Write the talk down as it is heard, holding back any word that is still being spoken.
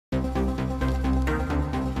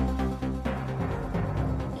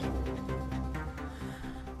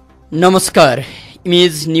नमस्कार।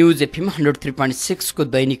 Image news FM 103.6 को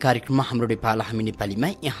दैनिक कार्यक्रममा हाम्रो नेपाल हामी नेपालीमा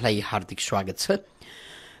यहाँलाई हार्दिक स्वागत छ।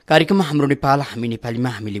 कार्यक्रममा हाम्रो नेपाल हामी नेपालीमा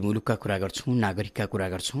हामीले मुलुकका कुरा गर्छौं, नागरिकका कुरा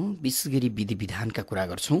गर्छौं, विशेष गरी विधि विधानका कुरा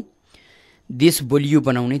गर्छौं, देश बलियो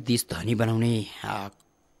बनाउने, देश धनी बनाउने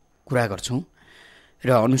कुरा गर्छौं र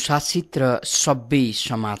अनुशासित र सभ्य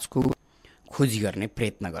समाजको खोजी गर्ने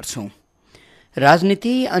प्रयत्न गर्छौं।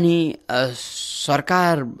 राजनीति अनि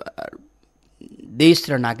सरकार देश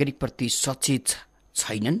र नागरिकप्रति सचेत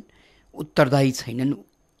छैनन्, उत्तरदायी छैनन्।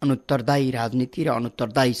 अनुत्तरदायी राजनीति र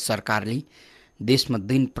अनुत्तरदायी सरकारले देशमा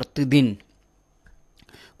दिन प्रतिदिन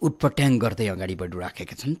उटपट्याङ गर्दै अगाडि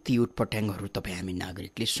बढिराखेका छन्। ती उटपट्याङहरू तपाईँ हामी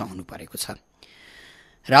नागरिकले सहनु परेको छ।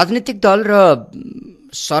 राजनीतिक दल र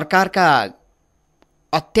सरकारका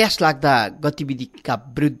अत्यास लाग्दा गतिविधिका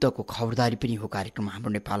विरुद्धको खबरदारी पनि हो कार्यक्रममा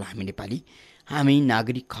हाम्रो नेपाल हामी नेपाली। हामी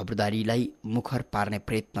नागरिक खबरदारीलाई मुखर पार्ने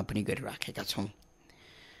प्रयत्न पनि गरिराखेका छौँ।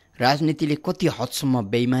 राजनीतिले कति हदसम्म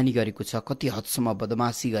बेइमानी गरेको छ, कति हदसम्म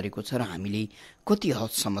बदमासी गरेको छ र हामीले कति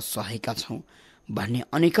हदसम्म सहेका छौँ भन्ने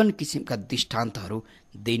अनेकन किसिमका दृष्टान्तहरू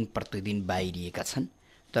दिन प्रतिदिन बाहिरिएका छन्।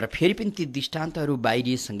 तर फेरि पनि ती दृष्टान्तहरू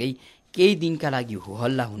बाहिरिएसँगै केही दिनका लागि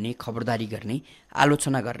होहल्ला हुने, खबरदारी गर्ने,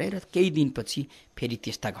 आलोचना गर्ने र केही दिनपछि फेरि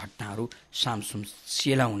त्यस्ता घटनाहरू सामसुम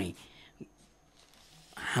सेलाउने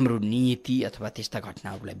हाम्रो नियति अथवा त्यस्ता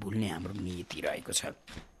घटनाहरूलाई भुल्ने हाम्रो नियति रहेको छ।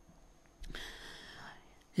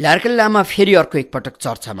 लार्केल लामा फेरि अर्को एकपटक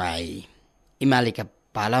चर्चामा आए। एमालेका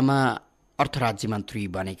पालामा अर्थ राज्य मन्त्री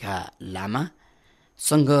बनेका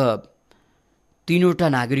लामासँग 3वटा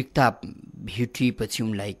नागरिकता भेटिएपछि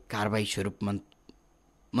उनलाई कारबाही स्वरूप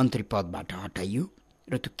मन्त्री पदबाट हटाइयो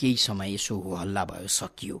र त्यो केही समय यसो हल्ला भयो,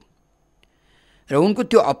 सकियो र उनको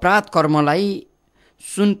त्यो अपराध कर्मलाई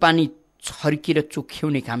सुनपानी छर्किएर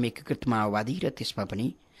चोख्याउने काम एकीकृत माओवादी र त्यसमा पनि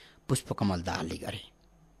पुष्पकमल दाहालले गरे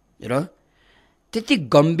र त्यति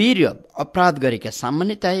गम्भीर अपराध गरेका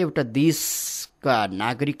सामान्यतया एउटा देशका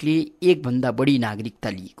नागरिकले एकभन्दा बढी नागरिकता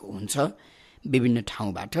लिएको हुन्छ विभिन्न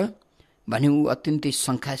ठाउँबाट भने ऊ अत्यन्तै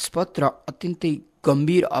शङ्कास्पद र अत्यन्तै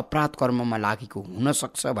गम्भीर अपराध कर्ममा लागेको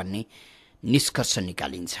हुनसक्छ भन्ने निष्कर्ष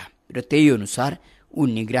निकालिन्छ र त्यही अनुसार ऊ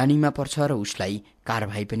निगरानीमा पर्छ र उसलाई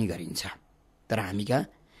कारबाही पनि गरिन्छ। तर हामीका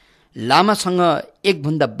लामासँग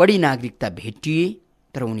एकभन्दा बढी नागरिकता भेटिए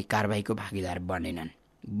तर उनी कारबाहीको भागीदार बनेनन्।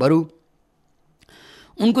 बरु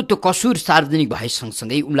उनको त्यो कसुर सार्वजनिक भए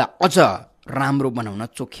सँगसँगै उनलाई अझ राम्रो बनाउन,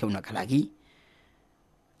 चोख्याउनका लागि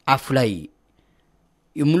आफूलाई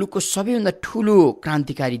यो मुलुकको सबैभन्दा ठुलो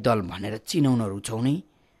क्रान्तिकारी दल भनेर चिनाउन रुचाउने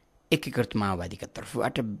एकीकृत माओवादीका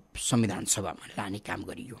तर्फबाट संविधान सभामा लाने काम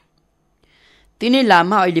गरियो। तिनै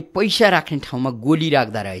लामा अहिले पैसा राख्ने ठाउँमा गोली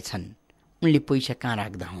राख्दा रहेछन्। उनले पैसा कहाँ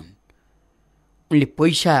राख्दा हुन्? उनले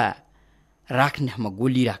पैसा राख्ने ठाउँमा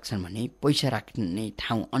गोली राख्छन् भने पैसा राख्ने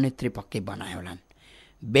ठाउँ अन्यत्रै पक्कै बनायो होलान्।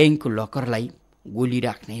 ब्याङ्कको लकरलाई गोली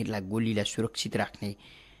राख्नेलाई गोलीलाई सुरक्षित राख्ने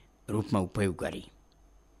रूपमा उपयोग गरे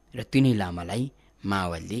र तिनै लामालाई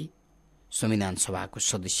माओवादीले संविधान सभाको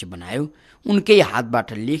सदस्य बनायो। उनकै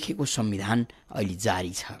हातबाट लेखेको संविधान अहिले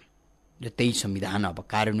जारी छ र त्यही संविधान अब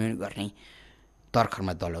कार्यान्वयन गर्ने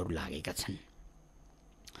तर्खरमा दलहरू लागेका छन्।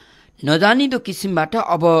 नजानिदो किसिमबाट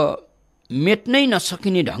अब मेट्नै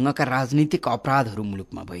नसकिने ढङ्गका राजनीतिक अपराधहरू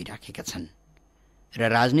मुलुकमा भइराखेका छन् र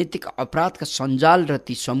राजनीतिक अपराधका सञ्जाल र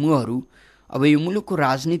ती समूहहरू अब यो मुलुकको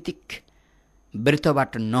राजनीतिक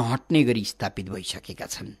वृत्तबाट नहट्ने गरी स्थापित भइसकेका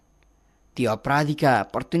छन्। ती अपराधीका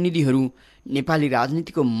प्रतिनिधिहरू नेपाली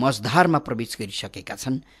राजनीतिको मझधारमा प्रवेश गरिसकेका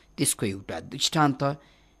छन्। त्यसको एउटा दृष्टान्त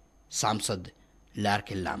सांसद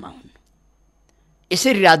लार्केल लामा हुन्।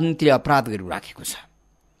 यसरी राजनीतिले अपराध गरिराखेको छ।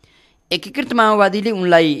 एकीकृत माओवादीले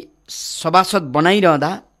उनलाई सभासद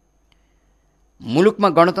बनाइरहँदा मुलुकमा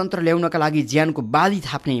गणतन्त्र ल्याउनका लागि ज्यानको बाली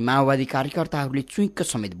थाप्ने माओवादी कार्यकर्ताहरूले चुइक्क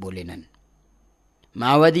समेत बोलेनन्।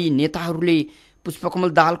 माओवादी नेताहरूले पुष्पकमल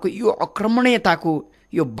दाहालको यो आक्रमणीयताको,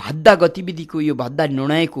 यो भद्दा गतिविधिको, यो भद्दा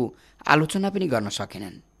निर्णयको आलोचना पनि गर्न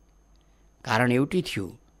सकेनन्। कारण एउटै थियो,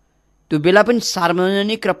 त्यो बेला पनि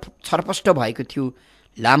सार्वजनिक र छरपष्ट भएको थियो।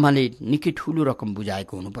 लामाले निकै ठुलो रकम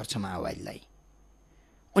बुझाएको हुनुपर्छ माओवादीलाई।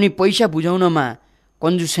 उनी पैसा बुझाउनमा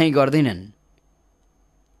कन्जुसाइ गर्दैनन्।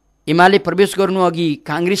 एमाले प्रवेश गर्नु अघि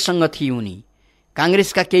काङ्ग्रेससँग थिए उनी।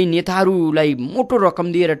 काङ्ग्रेसका केही नेताहरूलाई मोटो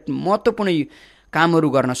रकम दिएर महत्त्वपूर्ण कामहरू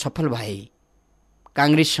गर्न सफल भए।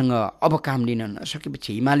 काङ्ग्रेससँग अब काम लिन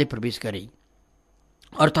नसकेपछि एमाले प्रवेश गरे,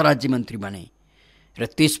 अर्थ राज्य मन्त्री बने र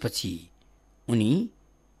त्यसपछि उनी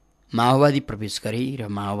माओवादी प्रवेश गरे र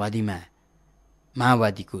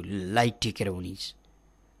माओवादीको लाइट टेकेर उनी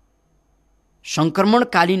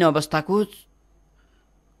सङ्क्रमणकालीन अवस्थाको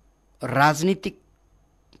राजनीतिक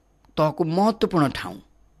तहको महत्त्वपूर्ण ठाउँ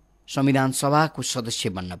संविधान सभाको सदस्य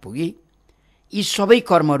बन्न पुगे। यी सबै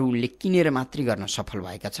कर्महरू उनले किनेर मात्रै गर्न सफल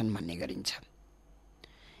भएका छन् भन्ने गरिन्छ।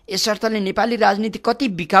 यस अर्थले नेपाली राजनीति कति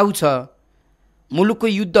बिकाउ छ, मुलुकको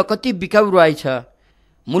युद्ध कति बिकाउ रहेछ,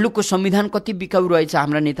 मुलुकको संविधान कति बिकाउ रहेछ,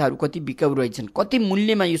 हाम्रा नेताहरू कति बिकाउ रहेछन्, कति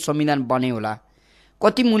मूल्यमा यो संविधान बन्यो होला,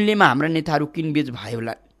 कति मूल्यमा हाम्रा नेताहरू किनबेच भयो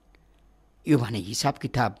होला, यो भने हिसाब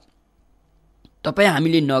किताब तपाईँ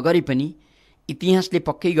हामीले नगरे पनि इतिहासले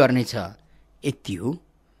पक्कै गर्नेछ। यति हो,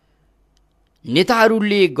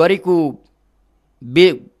 नेताहरूले गरेको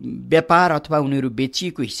व्यापार अथवा उनीहरू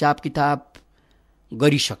बेचिएको हिसाब किताब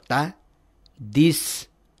गरिसक्दा देश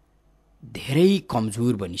धेरै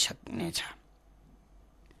कमजोर बनिसक्नेछ।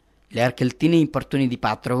 ल्यार्केल तिनै प्रतिनिधि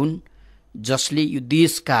पात्र हुन् जसले यो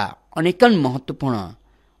देशका अनेकन महत्त्वपूर्ण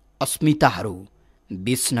अस्मिताहरू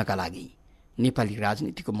बेच्नका लागि नेपाली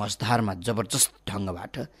राजनीतिको मझधारमा जबरजस्त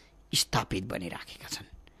ढङ्गबाट स्थापित बनिराखेका छन्।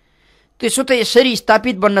 त्यसो त यसरी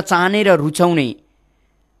स्थापित बन्न चाहने र रुचाउने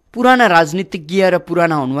पुराना राजनीतिज्ञ र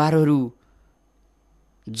पुराना अनुहारहरू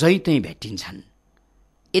जहीँ भेटिन्छन्।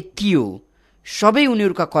 यति हो, सबै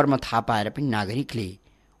उनीहरूका कर्म थाहा पाएर पनि नागरिकले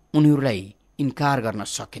उनीहरूलाई इन्कार गर्न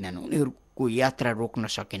सकेनन्, उनीहरूको यात्रा रोक्न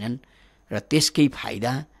सकेनन् र त्यसकै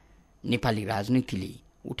फाइदा नेपाली राजनीतिले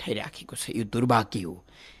उठाइराखेको छ। यो दुर्भाग्य हो।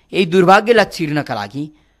 यही दुर्भाग्यलाई चिर्नका लागि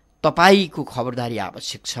तपाईको खबरदारी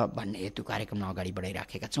आवश्यक छ भन्ने हेतु कार्यक्रममा अगाडि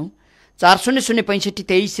बढाइराखेका छौँ।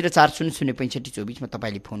 400523 र 400524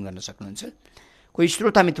 तपाईँले फोन गर्न सक्नुहुन्छ। कोही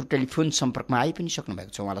श्रोता मित्र टेलिफोन सम्पर्कमा आइ पनि सक्नु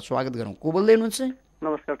भएको छ, उहाँलाई स्वागत गरौँ। को बोल्दै हुनुहुन्छ?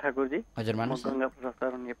 नमस्कार ठाकुरजी। हजुर भन्नुहोस्। गंगा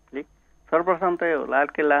प्रसाद नेपाली। सर्वप्रथम त यो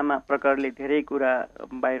ल्यार्केल लामा प्रकारले धेरै कुरा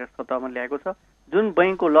बाहिर सतहमा ल्याएको छ। जुन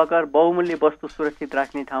बैंकको लकर बहुमूल्य वस्तु सुरक्षित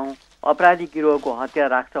राख्ने ठाउँ अपराधी गिरोहको हतियार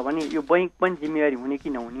राख्छ भने यो बैंक पनि जिम्मेवारी हुने कि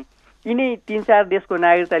नहुने? यिनै 3-4 देशको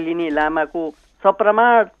नागरिकता लिने लामाको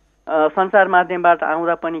सप्रमाण सञ्चार माध्यमबाट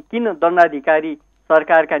आउँदा पनि किन दण्डाधिकारी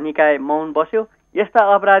सरकारका निकाय मौन बस्यो? यस्ता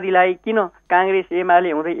अपराधीलाई किन काङ्ग्रेस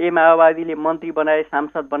एमाले हुँदै माओवादीले मन्त्री बनाए,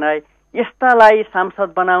 सांसद बनाए? यस्तालाई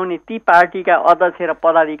सांसद बनाउने ती पार्टीका अध्यक्ष र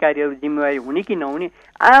पदाधिकारीहरू जिम्मेवारी हुने कि नहुने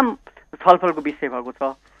आम छलफलको विषय भएको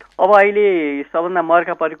छ। अब अहिले सबभन्दा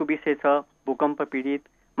मर्का परेको विषय छ भूकम्प पीडित।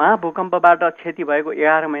 महाभूकम्पबाट क्षति भएको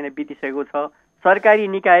 11 महिना बितिसकेको छ। सरकारी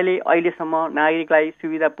निकायले अहिलेसम्म नागरिकलाई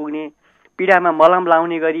सुविधा पुग्ने, पीडामा मलम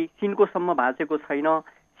लाउने गरी सिन्कोसम्म भाँचेको छैन।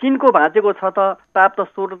 सिन्को भाँचेको छ त प्राप्त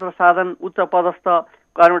स्रोत र साधन उच्च पदस्थ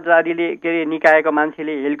कर्मचारीले निकायका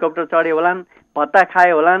मान्छेले हेलिकप्टर चढे होलान्, भत्ता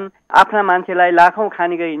खाए होलान्, आफ्ना मान्छेलाई लाखौँ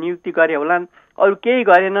खाने गरी नियुक्ति गरे होलान्, अरू केही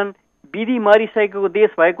गरेनन्। विधि मरिसकेको देश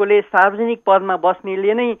भएकोले सार्वजनिक पदमा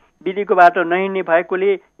बस्नेले नै विधिको बाटो नहिँड्ने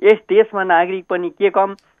भएकोले यस देशमा नागरिक पनि के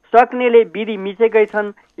कम? सक्नेले विधि मिचेकै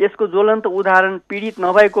छन्। यसको ज्वलन्त उदाहरण पीडित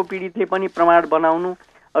नभएको पीडितले पनि प्रमाण बनाउनु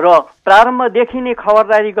र प्रारम्भदेखि नै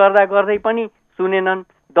खबरदारी गर्दा गर्दै पनि सुनेनन्।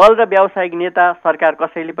 दल र व्यावसायिक नेता सरकार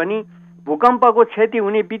कसैले पनि भूकम्पको क्षति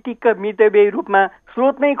हुने बित्तिकै मितव्ययी रूपमा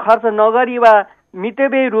स्रोत नै खर्च नगरी वा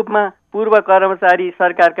मितव्ययी रूपमा पूर्व कर्मचारी,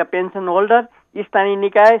 सरकारका पेन्सन होल्डर, स्थानीय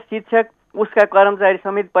निकाय, शिक्षक, उसका कर्मचारी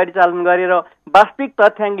समेत परिचालन गरेर वास्तविक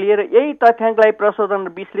तथ्याङ्क लिएर यही तथ्याङ्कलाई प्रशोधन र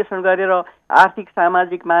विश्लेषण गरेर आर्थिक,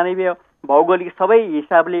 सामाजिक, मानवीय, भौगोलिक सबै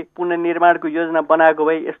हिसाबले पुनर्निर्माणको योजना बनाएको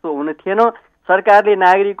भए यस्तो हुन थिएन। सरकारले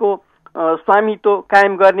नागरिकको स्वामित्व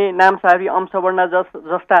कायम गर्ने नामसारी अंशवर्ण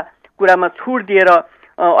जस्ता कुरामा छुट दिएर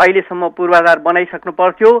अहिलेसम्म पूर्वाधार बनाइसक्नु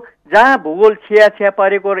पर्थ्यो। जहाँ भूगोल छिया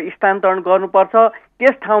परेको र स्थानान्तरण गर्नुपर्छ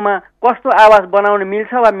त्यस ठाउँमा कस्तो आवास बनाउन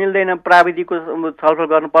मिल्छ वा मिल्दैन प्राविधिकको छलफल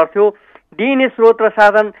गर्नु पर्थ्यो। दिइने स्रोत र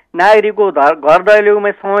साधन नागरिकको घर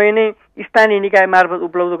दैलोमा समय नै स्थानीय निकाय मार्फत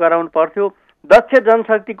उपलब्ध गराउनु पर्थ्यो। दक्ष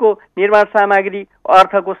जनशक्तिको निर्माण सामग्री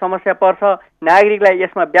अर्थको समस्या पर्छ। नागरिकलाई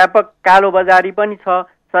यसमा व्यापक कालो बजारी पनि छ।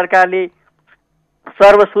 सरकारले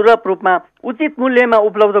सर्वसुलभ रूपमा उचित मूल्यमा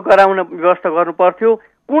उपलब्ध गराउन व्यवस्था गर्नु पर्थ्यो।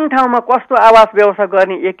 कुन ठाउँमा कस्तो आवास व्यवस्था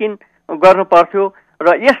गर्ने यकिन गर्नु पर्थ्यो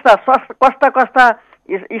र यस्ता कस्ता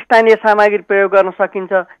स्थानीय सामग्री प्रयोग गर्न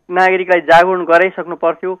सकिन्छ नागरिकलाई जागरुक गराइसक्नु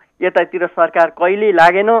पर्थ्यो। यतातिर सरकार कहिल्यै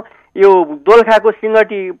लागेन। यो दोलखाको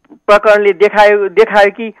सिङ्गटी प्रकरणले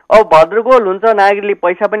देखायो कि अब भद्रगोल हुन्छ, नागरिकले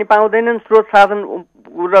पैसा पनि पाउँदैनन्, स्रोत साधन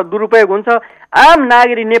र दुरुपयोग हुन्छ। आम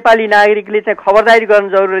नागरिक, नेपाली नागरिकले चाहिँ खबरदारी गर्न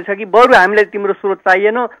जरुरी छ कि बरु हामीलाई तिम्रो स्रोत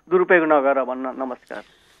चाहिएन, दुरुपयोग नगर भन्न। नमस्कार।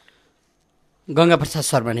 गंगा प्रसाद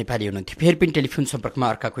शर्मा नेपाली हुनुहुन्थ्यो। फेरि पनि टेलिफोन सम्पर्कमा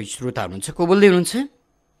अर्का कोही श्रोता हुनुहुन्छ। को बोल्दै हुनुहुन्छ?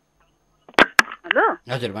 हेलो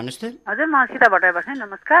हजुर भन्नुहोस् त। हजुर, म सीता भट्टराई बस्ने।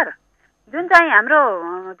 नमस्कार। जुन चाहिँ हाम्रो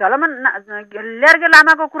ल्यार्के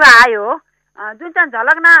लामाको कुरा आयो, जुन चाहिँ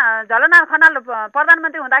झलनाथ खनाल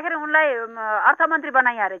प्रधानमन्त्री हुँदाखेरि उनलाई अर्थमन्त्री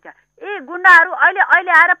बनाइया रहेछ। यी गुण्डाहरू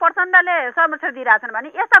अहिले आएर प्रचण्डले समर्थन दिइरहेछन् भने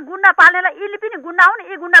यस्ता गुण्डा पाल्नेलाई यिनले पनि गुण्डा हुन्,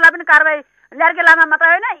 यी गुण्डालाई पनि कारबाही ल्यार्के लामा मात्र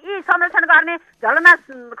होइन, यी संरक्षण गर्ने झलनाथ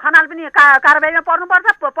खनाल पनि कारबाहीमा पर्नुपर्छ,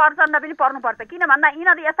 प्रचण्ड पनि पर्नुपर्छ। किन भन्दा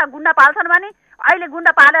यिनीहरू यस्ता गुन्डा पाल्छन् भने अहिले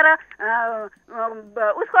गुन्डा पालेर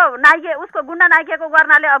उसको गुन्डा नाइकेको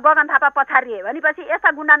गर्नाले गगन थापा पछारिए भनेपछि यस्ता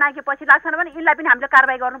गुन्डा नाइके पछि लाग्छन् भने यिनलाई पनि हामीले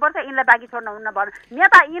कारबाही गर्नुपर्छ, यिनलाई बाँकी छोड्न हुन्न भन्नु।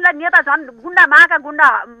 यिनलाई नेता झन्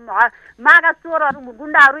मागा चोरहरू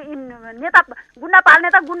गुन्डाहरू नेता गुन्डा पाल्ने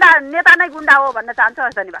त नेता नै गुन्डा हो भन्न चाहन्छु।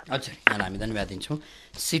 धन्यवाद। हजुर, यहाँलाई हामी धन्यवाद दिन्छौँ।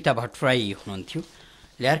 सीता भट्टराई हुनुहुन्थ्यो।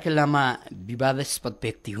 ल्यार्के लामा विवादास्पद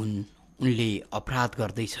व्यक्ति हुन्, उनले अपराध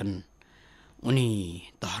गर्दैछन्, उनी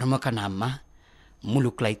धर्मका नाममा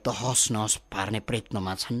मुलुकलाई तहस नहस पार्ने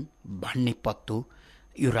प्रयत्नमा छन् भन्ने पत्तो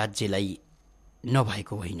यो राज्यलाई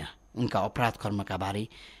नभएको होइन। उनका अपराध कर्मका बारे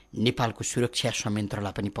नेपालको सुरक्षा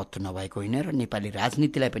संयन्त्रलाई पनि पत्तो नभएको होइन र नेपाली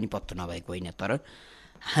राजनीतिलाई पनि पत्तो नभएको होइन। तर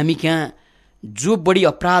हामी कहाँ जो बढी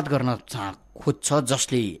अपराध गर्न खोज्छ,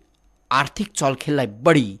 जसले आर्थिक चलखेललाई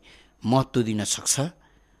बढी महत्त्व दिन सक्छ,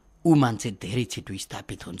 ऊ मान्छे धेरै छिटो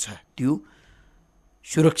स्थापित हुन्छ। त्यो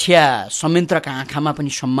सुरक्षा संयन्त्रका आँखामा पनि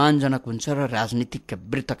सम्मानजनक हुन्छ र राजनीतिक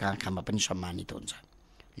वृत्तका आँखामा पनि सम्मानित हुन्छ।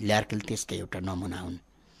 ल्यार्के त्यसकै एउटा नमुना हुन्।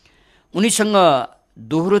 उनीसँग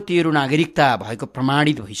दोहोरो तेह्रो नागरिकता भएको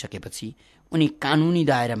प्रमाणित भइसकेपछि उनी कानुनी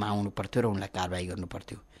दायरामा आउनु पर्थ्यो र उनलाई कारबाही गर्नु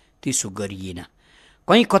पर्थ्यो। त्यसो गरिएन।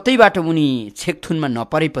 कहीँ कतैबाट उनी छेकथुनमा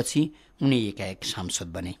नपरेपछि उनी एकाएक सांसद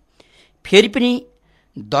बने। फेरि पनि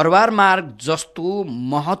दरबार मार्ग जस्तो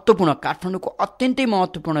महत्त्वपूर्ण, काठमाडौँको अत्यन्तै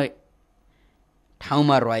महत्त्वपूर्ण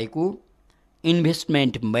ठाउँमा रहेको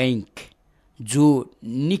इन्भेस्टमेन्ट ब्याङ्क, जो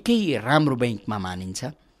निकै राम्रो ब्याङ्कमा मानिन्छ,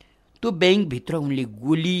 त्यो ब्याङ्कभित्र उनले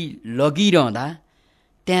गोली लगिरहँदा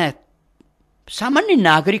त्यहाँ सामान्य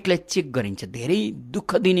नागरिकलाई चेक गरिन्छ, धेरै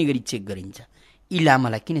दुःख दिने गरी चेक गरिन्छ। यी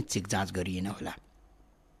लामालाई किन चेक जाँच गरिएन होला?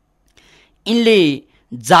 यिनले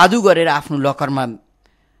जादु गरेर आफ्नो लकरमा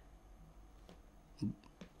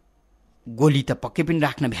गोली त पक्कै पनि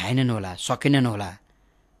राख्न भ्याएनन् होला, सकेनन् होला।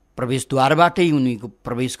 प्रवेशद्वारबाटै उनीको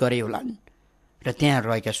प्रवेश गरे होलान् र त्यहाँ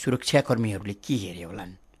रहेका सुरक्षाकर्मीहरूले के हेरे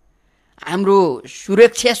होलान्। हाम्रो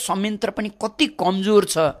सुरक्षा संयन्त्र पनि कति कमजोर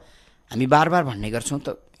छ। हामी बार बार भन्ने गर्छौँ त,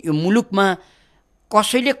 यो मुलुकमा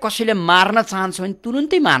कसैले मार्न चाहन्छ भने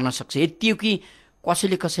तुरुन्तै मार्न सक्छ। यति हो कि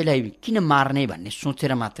कसैलाई किन मार्ने भन्ने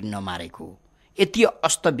सोचेर मात्र नमारेको। यति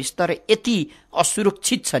अस्तव्यस्त र यति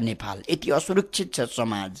असुरक्षित छ नेपाल, यति असुरक्षित छ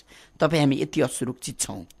समाज। तपाईँ हामी यति असुरक्षित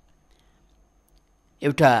छौँ।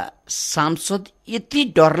 एउटा सांसद यति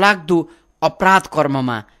डरलाग्दो अपराध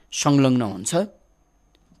कर्ममा संलग्न हुन्छ,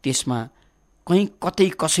 त्यसमा कहीँ कतै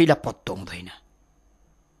कसैलाई पत्तो हुँदैन।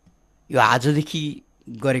 यो आजदेखि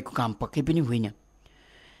गरेको काम पक्कै पनि होइन।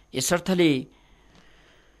 यसर्थले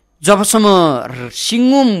जबसम्म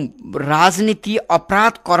सिङ्गो राजनीति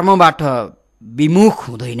अपराध कर्मबाट विमुख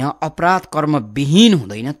हुँदैन, अपराध कर्म विहीन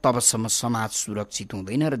हुँदैन, तबसम्म समाज सुरक्षित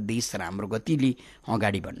हुँदैन र देश राम्रो गतिले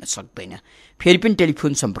अगाडि बढ्न सक्दैन। फेरि पनि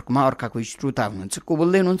टेलिफोन सम्पर्कमा अर्का कोही श्रोता हुनुहुन्छ। को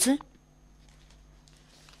बोल्दै हुनुहुन्छ?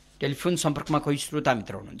 टेलिफोन सम्पर्कमा कोही श्रोता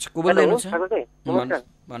मित्र हुनुहुन्छ। को बोल्दै हुनुहुन्छ?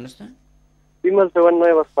 भन्नुहोस् न। विमल चौहान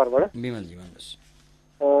नयाँ बस्पारबाट। विमलजी भन्नुहोस्।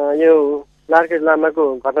 यो ल्यार्के लामाको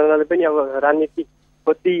घटनाले पनि अब राजनीति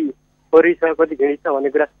कति परि छ, कति घिडी छ भन्ने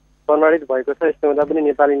कुरा प्रमाणित भएको छ। यस्तो हुँदा पनि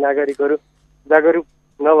नेपाली नागरिकहरू जागरुक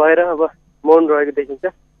नभएर अब मौन रहेको देखिन्छ।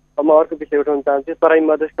 अब म अर्को विषय उठाउन चाहन्छु। तराई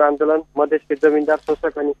मधेसको आन्दोलन, मधेसको जमिनदार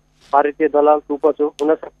शोषक अनि भारतीय दलालको उपज हो।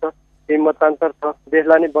 हुनसक्छ केही मतान्तर छ।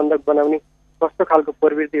 देशलाई नै बन्धक बनाउने कस्तो खालको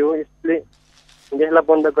प्रवृत्ति हो? यसले देशलाई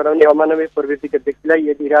बन्धक गराउने अमानवीय प्रवृत्तिका व्यक्तिलाई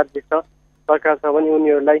यदि राज्य छ, सरकार छ भने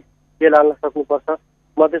उनीहरूलाई जेल हाल्न सक्नुपर्छ।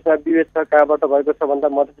 मधेसमा विभेद छ, कहाँबाट भएको छ भन्दा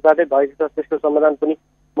मधेसबाटै भएको छ। त्यसको समाधान पनि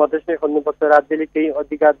मधेसमै खोज्नुपर्छ। राज्यले केही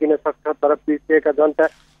अधिकार दिन सक्छ, तर पिछडिएका जनता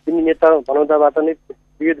तिनी नेता भनाउँदाबाट नै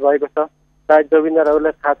विभेद भएको छ। सायद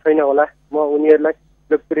जमिनदारहरूलाई थाहा छैन होला। म उनीहरूलाई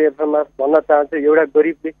लोकप्रिय रूपमा भन्न चाहन्छु, एउटा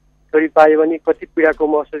गरिबले छोरी पायो भने कति पीडाको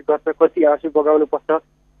महसुस गर्छ, कति आँसु बगाउनुपर्छ,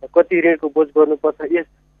 कति ऋणको बोझ गर्नुपर्छ। यस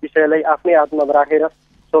विषयलाई आफ्नै हातमा राखेर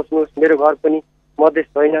सोच्नुहोस्। मेरो घर पनि मधेस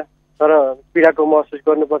होइन, तर पीडाको महसुस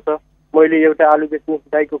गर्नुपर्छ। मैले एउटा आलु बेच्ने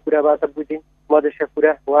दाइको कुराबाट बुझेँ मधेसका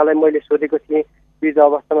कुरा। उहाँलाई मैले सोधेको थिएँ, वृद्ध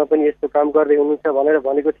अवस्थामा पनि यस्तो काम गर्दै हुनुहुन्छ भनेर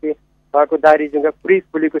भनेको थिएँ। उहाँको दारी जुङ्गा पुरै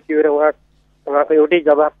फुलेको थियो र उहाँको एउटै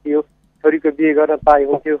जवाब थियो, छोरीको बिहे गर्न पाए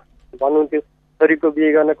हुन्थ्यो भन्नुहुन्थ्यो। छोरीको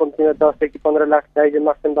बिहे गर्न कम्तीमा 10 देखि 15 लाख दाइले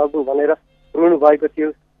माग्छन् बाबु भनेर रुनु भएको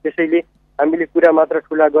थियो। त्यसैले हामीले कुरा मात्र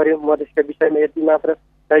ठुला गऱ्यौँ। मधेसका विषयमा यति मात्र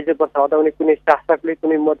दाइजो पर्छ हटाउने कुनै शासकले,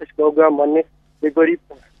 कुनै मधेसको अगुवा भन्ने गरिब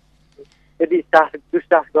यदि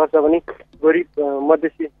दुस्साहस गर्छ भने गरिब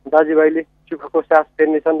मधेसी दाजुभाइले सुखको सास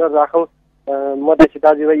फेर्नेछन् र राखौँ। मधेसी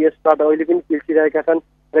दाजुभाइ यसबाट अहिले पनि पिल्सिरहेका छन्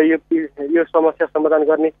र यो समस्या समाधान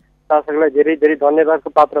गर्ने शासकलाई धेरै धेरै धन्यवादको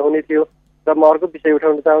पात्र हुने थियो। र म अर्को विषय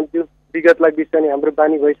उठाउन चाहन्छु। विगतलाई बिर्सने हाम्रो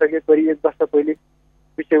बानी भइसक्यो। करिब 1 वर्ष पहिले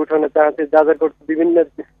विषय उठाउन चाहन्छु। जाजरकोटको विभिन्न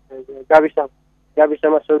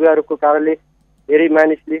गाविसमा सरुवाहरूको कारणले धेरै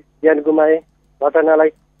मानिसले ज्यान गुमाए। घटनालाई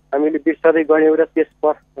हामीले बिर्सदै गयौँ र त्यस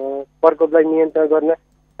प्रकोपलाई नियन्त्रण गर्न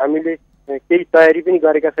हामीले केही तयारी पनि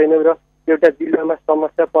गरेका छैनौँ र एउटा जिल्लामा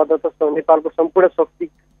समस्या पर्दा त नेपालको सम्पूर्ण शक्ति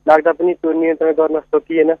लाग्दा पनि त्यो नियन्त्रण गर्न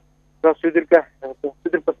सकिएन र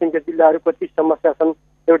सुदूरपश्चिमका जिल्लाहरू कति समस्या छन्।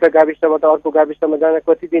 एउटा गाविसबाट अर्को गाविसमा जान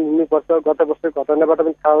कति दिन हिँड्नुपर्छ, गत वर्षको घटनाबाट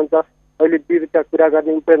पनि थाहा हुन्छ। अहिले विविधका कुरा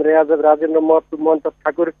गर्ने उपेन्द्र यादव, राजेन्द्र महतो, मन्त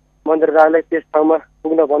ठाकुर, मन्दिर राईलाई त्यस ठाउँमा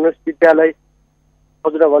पुग्न भन्नुहोस्, विद्यालय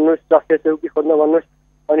खोज्न भन्नुहोस्, स्वास्थ्य चौकी खोज्न भन्नुहोस्,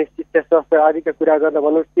 अनि शिक्षा स्वास्थ्य आदिका कुरा गर्न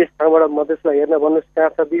भन्नुहोस्, त्यस ठाउँबाट मधेसलाई हेर्न भन्नुहोस्। कहाँ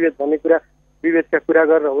छ विभेद भन्ने कुरा, विभेदका कुरा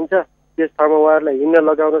गरेर हुन्छ। त्यस ठाउँमा उहाँहरूलाई हिँड्न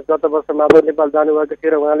लगाउनुहोस्। गत वर्ष माधव नेपाल जानुभएको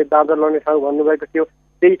थियो र उहाँले बाँदर लड्ने ठाउँ भन्नुभएको थियो।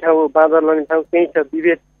 त्यही ठाउँ बाँदर लड्ने ठाउँ त्यही छ।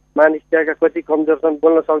 विभेद मानिस त्यहाँका कति कमजोर छन्,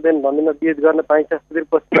 बोल्न सक्दैन भन्नेमा विभेद गर्न पाइन्छ।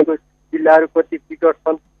 सुदूरपश्चिमको जिल्लाहरू कति विकट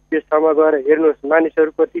छन्, त्यस ठाउँमा गएर हेर्नुहोस्।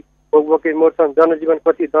 मानिसहरू कति भोकभोकै मर्छन्, जनजीवन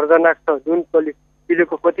कति दर्दनाक छ, जुन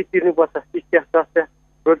पिलेको कति तिर्नुपर्छ, शिक्षा स्वास्थ्य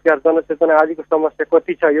रोजगार जनचेतना आदिको समस्या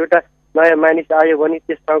कति छ। एउटा नयाँ मानिस आयो भने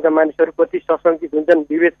त्यस ठाउँका मानिसहरू कति सशङ्कित हुन्छन्।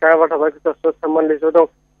 विभेद कहाँबाट भएको छ सोध्छ मनले सोधौँ।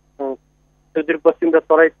 सुदूरपश्चिम र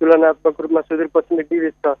तराई तुलनात्मक रूपमा सुदूरपश्चिममा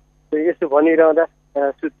विभेद छ। यसो भनिरहँदा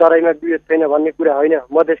तराईमा विभेद छैन भन्ने कुरा होइन।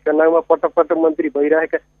 मधेसका नाउँमा पटक पटक मन्त्री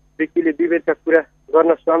भइरहेका व्यक्तिले विभेदका कुरा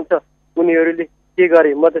गर्न सुहाउँछ। उनीहरूले के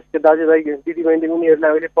गरे? मधेसका दाजुभाइ दिदीबहिनीले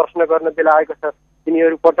उनीहरूलाई अहिले प्रश्न गर्न बेला आएको छ।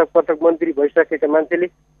 तिनीहरू पटक पटक मन्त्री भइसकेका मान्छेले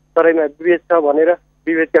तराईमा विभेद छ भनेर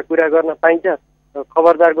विभेदका कुरा गर्न पाइन्छ?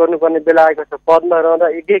 खबरदार गर्नुपर्ने बेला आएको छ। पदमा रहँदा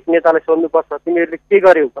एक एक नेतालाई सोध्नुपर्छ तिमीहरूले के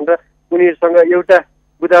गर्यौ भनेर। उनीहरूसँग एउटा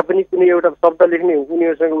बुदा पनि कुनै एउटा शब्द लेख्ने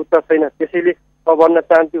उनीहरूसँग उत्तर छैन। त्यसैले म भन्न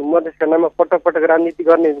चाहन्छु, मधेसका नाममा पटक पटक राजनीति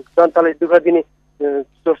गर्ने, जनतालाई दुःख दिने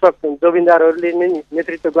शोषक जमिनदारहरूले नै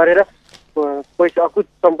नेतृत्व गरेर पैसा अकुत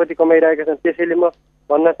सम्पत्ति कमाइरहेका छन्। त्यसैले म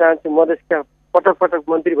भन्न चाहन्छु, मधेसका पटक पटक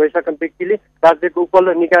मन्त्री भइसकेका व्यक्तिले, राज्यको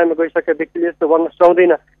उपल्लो निकायमा गइसकेका व्यक्तिले यस्तो भन्न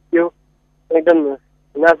सक्दैन। यो एकदम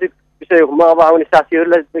नाजुक विषय हो। म अब आउने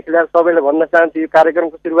साथीहरूलाई लिएर सबैलाई भन्न चाहन्छु, यो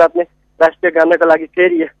कार्यक्रमको सुरुवात नै राष्ट्रिय गानको लागि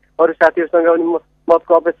फेरि अरू साथीहरूसँग पनि म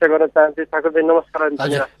मतको अपेक्षा गर्न चाहन्छु। ठाकुरजी नमस्कार।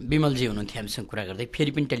 हजुर, विमलजी हुनुहुन्थ्यो हामीसँग कुरा गर्दै।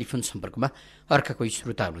 फेरि पनि टेलिफोन सम्पर्कमा अर्का कोही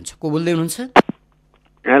श्रोता हुनुहुन्छ। को बोल्दै हुनुहुन्छ?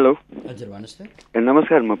 हेलो, हजुर भन्नुहोस् त।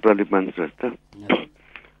 नमस्कार, म प्रदीप मानश्रेष्ठ।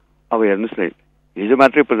 अब हेर्नुहोस् न, हिजो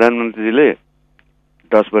मात्रै प्रधानमन्त्रीले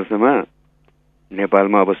 10 वर्षमा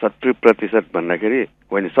नेपालमा अब 70% भन्दाखेरि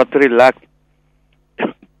होइन 70 लाख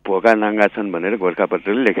भोका नाङ्गा छन् भनेर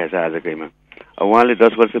गोर्खापत्रले लेखेको छ आजकैमा। अब उहाँले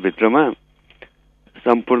 10 वर्षभित्रमा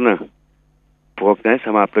सम्पूर्ण भोक चाहिँ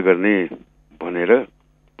समाप्त गर्ने भनेर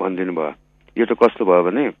भनिदिनु भयो। यो त कस्तो भयो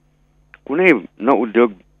भने कुनै न उद्योग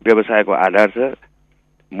व्यवसायको आधार छ।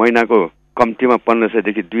 महिनाको कम्तीमा 1500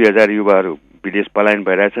 देखि 2000 युवाहरू विदेश पलायन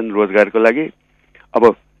भइरहेछन् रोजगारको लागि। अब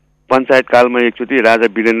पञ्चायत कालमा एकचोटि राजा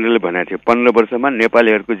वीरेन्द्रले भनेको थियो 15 वर्षमा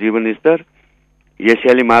नेपालीहरूको जीवन स्तर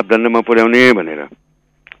एसियाली मापदण्डमा पुर्याउने भनेर।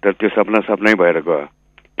 तर त्यो सपनै भएर गयो,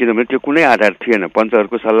 किनभने त्यो कुनै आधार थिएन,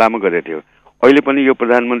 पञ्चहरूको सल्लाहमा गरेको थियो। अहिले पनि यो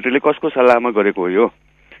प्रधानमन्त्रीले कसको सल्लाहमा गरेको हो? यो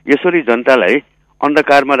यसरी जनतालाई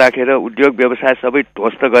अन्धकारमा राखेर उद्योग व्यवसाय सबै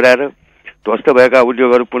ध्वस्त गराएर, ध्वस्त भएका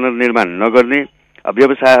उद्योगहरू पुनर्निर्माण नगर्ने,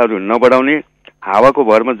 व्यवसायहरू नबढाउने, हावाको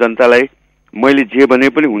भरमा जनतालाई मैले जे भने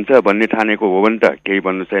पनि हुन्छ भन्ने ठानेको हो भने त केही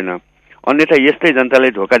भन्नु छैन। अन्यथा यस्तै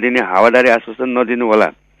जनतालाई धोका दिने हावादारी आश्वासन नदिनु होला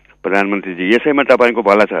प्रधानमन्त्रीजी। यसैमा तपाईँको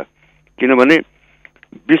भला छ, किनभने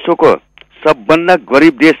विश्वको सबभन्दा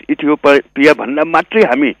गरिब देश इथियोपिया भन्दा मात्रै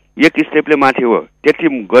हामी एक स्टेपले माथि हो।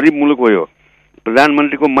 त्यति गरिब मुलुक हो यो।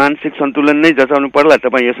 प्रधानमन्त्रीको मानसिक सन्तुलन नै जचाउनु पर्ला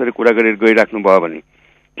तपाईँ यसरी कुरा गरेर गइराख्नु भयो भने,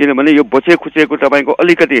 किनभने यो बचे खुचेको तपाईँको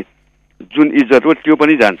अलिकति जुन इज्जत हो त्यो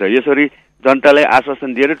पनि जान्छ। यसरी जनतालाई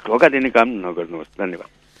आश्वासन दिएर धोका दिने काम नगर्नुहोस्। धन्यवाद।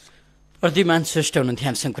 प्रदीपमान श्रेष्ठ हुनुहुन्थ्यो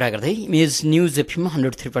हामीसँग कुरा गर्दै। इमेज न्युज एफएम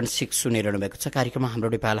 103.6 सुनिरहनु भएको छ। कार्यक्रममा हाम्रो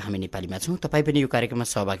नेपाल हामी नेपालीमा छौँ। तपाईँ पनि यो कार्यक्रममा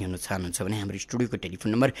सहभागी हुन चाहनुहुन्छ भने हाम्रो स्टुडियोको टेलिफोन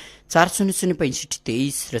नम्बर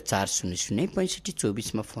 400523 र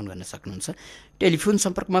 400524 मा फोन गर्न सक्नुहुन्छ। टेलिफोन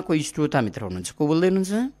सम्पर्कमा कोही श्रोता मित्र हुनुहुन्छ। को बोल्दै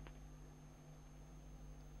हुनुहुन्छ?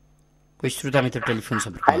 कोही श्रोता मित्र टेलिफोन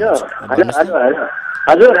सम्पर्कमा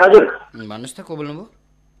हजुर हजुर भन्नुहोस् त। को बोल्नुभयो?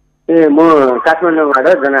 ए म काठमाडौँबाट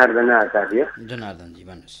जनार्दन आचार्य। जनार्दनजी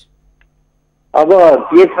भन्नुहोस्। अब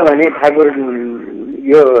के छ भने ठाकुर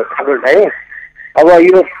भाइ, अब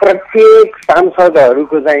यो प्रत्येक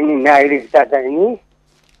सांसदहरूको चाहिँ नि नागरिकता चाहिँ नि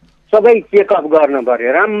सबै चेकअप गर्नु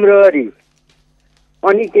पर्यो राम्ररी,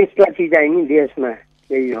 अनि त्यसपछि चाहिँ नि देशमा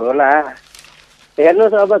केही होला।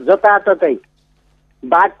 हेर्नुहोस्, अब जताततै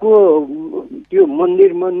बाघको त्यो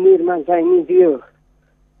मन्दिरमा चाहिँ नि त्यो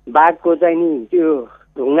बाघको चाहिँ नि त्यो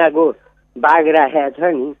ढुङ्गाको बाघ राखेको छ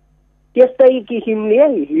नि, त्यस्तै किसिमले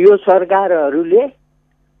यो सरकारहरूले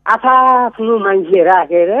आफ्नो मान्छे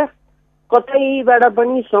राखेर कतैबाट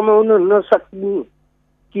पनि समाउन नसक्ने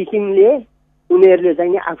किसिमले उनीहरूले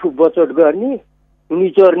चाहिँ आफू बचोट गर्ने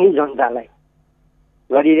निचोर्ने जनतालाई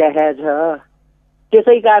गरिरहेछ।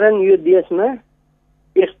 त्यसै कारण यो देशमा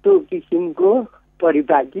यस्तो किसिमको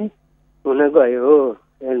परिपाटी हुन गयो।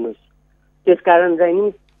 हेर्नुहोस्, त्यसकारण चाहिँ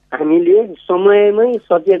हामीले समयमै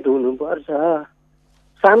सचेत हुनुपर्छ।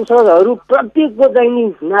 सांसदहरू प्रत्येकको चाहिँ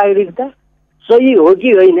नागरिकता सही हो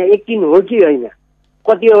कि होइन, यकिन हो कि होइन,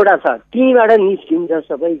 कतिवटा छ त्यहीँबाट निस्किन्छ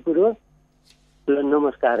सबै कुरो। ल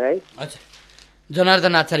नमस्कार है। अच्छा,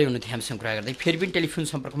 जनार्दन आचार्य हुनुहुन्थ्यो हामीसँग कुरा गर्दै। फेरि पनि टेलिफोन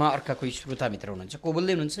सम्पर्कमा अर्का कोही श्रोता मित्र हुनुहुन्छ। को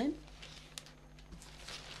बोल्दै हुनुहुन्छ?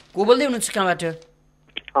 कहाँबाट?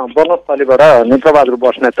 बनस्थलीबाट नेत्रबहादुर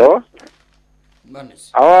बस्नेत हो।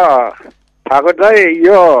 अब ठाकुरलाई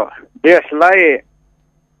यो देशलाई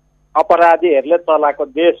अपराधीहरूले चलाएको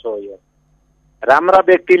देश हो। यो राम्रा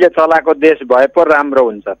व्यक्तिले चलाएको देश भए पो राम्रो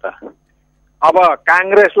हुन्छ त। अब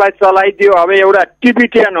काङ्ग्रेसलाई चलाइदियो। अब एउटा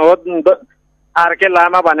टिबिटियन हो, आरके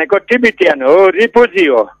लामा भनेको टिबिटियन हो, रिफ्युजी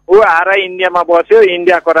हो। ऊ आएर इन्डियामा बस्यो,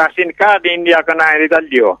 इन्डियाको रासिन कार्ड, इन्डियाको नागरिकता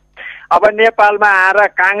लियो। अब नेपालमा आएर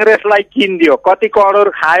काङ्ग्रेसलाई किनिदियो। कति करोड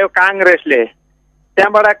खायो काङ्ग्रेसले।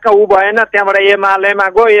 त्यहाँबाट ऊ भएन, त्यहाँबाट एमालेमा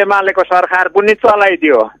गयो, एमालेको सरकार पनि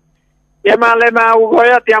चलाइदियो। एमालेमा ऊ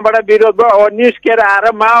गयो, त्यहाँबाट विरोध भयो, निस्केर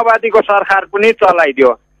आएर माओवादीको सरकार पनि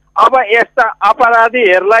चलाइदियो। अब यस्ता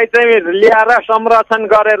अपराधीहरूलाई चाहिँ ल्याएर संरक्षण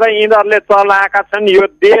गरेर यिनीहरूले चलाएका छन् यो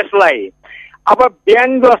देशलाई। अब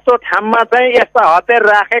ब्याङ्क जस्तो ठाउँमा चाहिँ यस्ता हतियार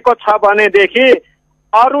राखेको छ भनेदेखि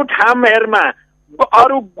अरू ठाउँहरूमा,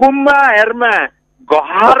 अरू गुम्बाहरूमा,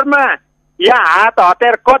 घरमा यहाँ हात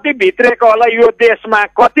हतियार कति भित्रेको होला यो देशमा,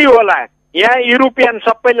 कति होला? यहाँ युरोपियन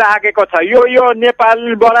सबै लागेको छ। यो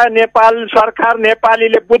नेपालबाट नेपाल सरकार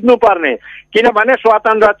नेपालीले बुझ्नुपर्ने, किनभने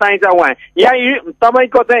स्वतन्त्र चाहिन्छ उहाँ। यहाँ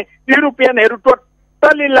तपाईँको चाहिँ युरोपियनहरू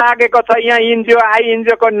टोटल्ली लागेको छ। यहाँ एनजिओ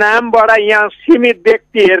आइएनजिओको नामबाट यहाँ सीमित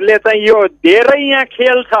व्यक्तिहरूले चाहिँ यो धेरै यहाँ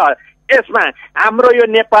खेल छ। यसमा हाम्रो यो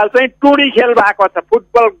नेपाल चाहिँ टुडी खेल भएको छ,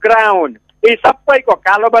 फुटबल ग्राउन्ड। यी सबैको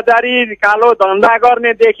कालोबजारी, कालो धन्दा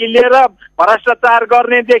गर्नेदेखि लिएर, भ्रष्टाचार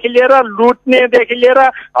गर्नेदेखि लिएर, लुट्नेदेखि लिएर,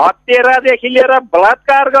 हत्यारादेखि लिएर,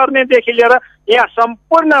 बलात्कार गर्नेदेखि लिएर यहाँ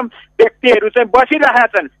सम्पूर्ण व्यक्तिहरू चाहिँ बसिरहेका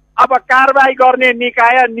छन्। अब कारबाही गर्ने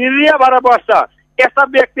निकाय निर्णय भएर बस्छ। यस्ता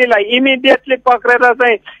व्यक्तिलाई इमिडिएटली पक्रेर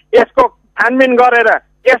चाहिँ यसको छानबिन गरेर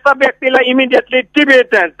यस्ता व्यक्तिलाई इमिडिएटली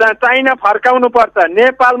टिबेट चाइना फर्काउनु पर्छ।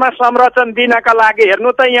 नेपालमा संरक्षण दिनका लागि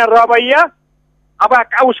हेर्नु त यहाँ रवैया। अब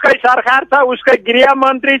उसकै सरकार छ, उसकै गृह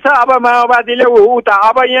मन्त्री छ। अब माओवादीले उता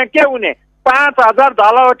अब यहाँ के हुने? 5,000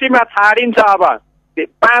 धलौटीमा छाडिन्छ। अब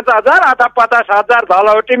 5,000 अथवा 50,000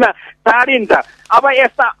 धलौटीमा छाडिन्छ। अब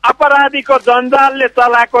यस्ता अपराधीको जन्जालले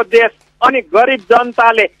चलाएको देश अनि गरिब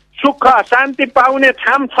जनताले सुख शान्ति पाउने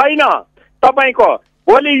ठाउँ छैन तपाईँको।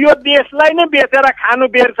 भोलि यो देशलाई नै बेचेर खानु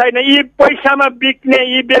बेर छैन। यी पैसामा बिक्ने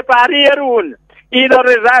यी व्यापारीहरू हुन्।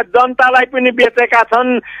 यिनीहरूले जनतालाई पनि बेचेका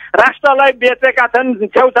छन्, राष्ट्रलाई बेचेका छन्।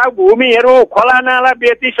 छेउछाउ भूमिहरू खोलानाला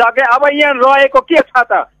बेचिसके। अब यहाँ रहेको के छ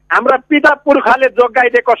त? हाम्रा पिता पुर्खाले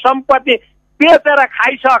जोगाइदिएको सम्पत्ति बेचेर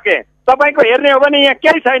खाइसके। तपाईँको हेर्ने हो भने यहाँ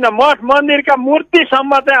केही छैन। मठ मन्दिरका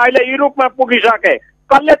मूर्तिसम्म चाहिँ अहिले युरोपमा पुगिसके।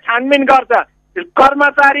 कसले छानबिन गर्छ?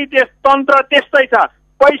 कर्मचारी तन्त्र त्यस्तै छ।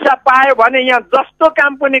 पैसा पायो भने यहाँ जस्तो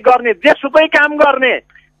काम पनि गर्ने, जेसुकै काम गर्ने।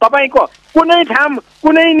 तपाईँको कुनै ठाउँ,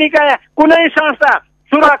 कुनै निकाय, कुनै संस्था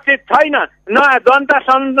सुरक्षित छैन। न जनता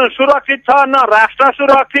सुरक्षित छ, न राष्ट्र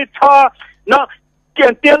सुरक्षित छ, न।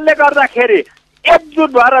 त्यसले गर्दाखेरि एकजुट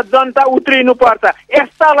भएर जनता उत्रिनु पर्छ।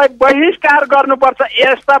 यस्तालाई बहिष्कार गर्नुपर्छ।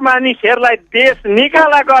 यस्ता मानिसहरूलाई देश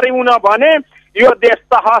निकाला गरिउन भने यो देश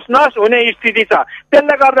तहस नहस हुने स्थिति छ।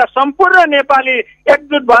 त्यसले गर्दा सम्पूर्ण नेपाली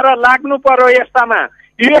एकजुट भएर लाग्नु पर्यो यस्तामा।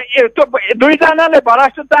 यो दुईजनाले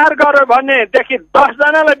भ्रष्टाचार गर्यो भनेदेखि 10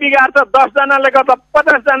 जनालाई बिगार्छ, 10 जनाले गर्दा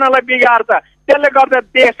 50 जनालाई बिगार्छ। त्यसले गर्दा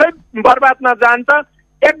देशै बर्बादमा जान्छ।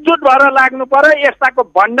 एकजुट भएर लाग्नु पर्यो। यस्ताको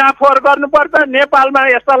भण्डाफोर गर्नुपर्छ। नेपालमा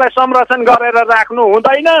यस्तालाई संरक्षण गरेर राख्नु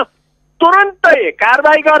हुँदैन। तुरुन्तै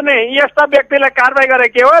कारबाही गर्ने। यस्ता व्यक्तिलाई कारबाही गरे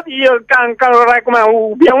के हो? यो काङ्कामा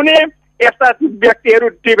उभ्याउने यस्ता व्यक्तिहरू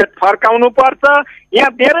टिबेट फर्काउनु पर्छ।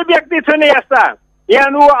 यहाँ धेरै व्यक्ति छन् यस्ता। यहाँ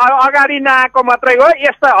अगाडि नआएको मात्रै हो।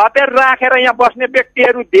 यस्ता हतियार राखेर यहाँ बस्ने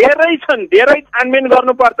व्यक्तिहरू धेरै छन्। धेरै छानबिन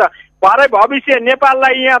गर्नुपर्छ। भरे भविष्य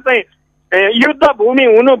नेपाललाई यहाँ चाहिँ युद्ध भूमि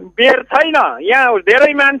हुनु बेर छैन। यहाँ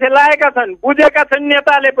धेरै मान्छे लागेका छन्, बुझेका छन्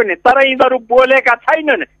नेताले पनि, तर यिनीहरू बोलेका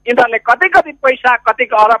छैनन्। यिनीहरूले कति कति पैसा, कति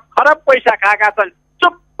अरब खरब पैसा खाएका छन्।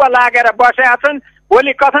 चुप्प लागेर बसेका छन्।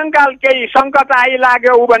 भोलि कथनकाल केही सङ्कट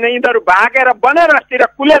आइलाग्यो भने यिनीहरू भागेर बनेरसतिर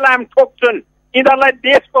कुलेलाम ठोक्छन्। यिनीहरूलाई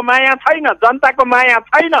देशको माया छैन, जनताको माया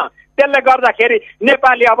छैन। त्यसले गर्दाखेरि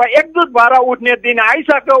नेपाली अब एकजुट भएर उठ्ने दिन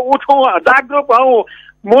आइसक्यो। उठौँ, जागरुक हौँ,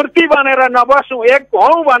 मूर्ति बनेर नबसौँ, एक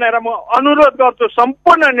हौँ भनेर म अनुरोध गर्छु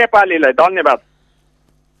सम्पूर्ण नेपालीलाई। धन्यवाद।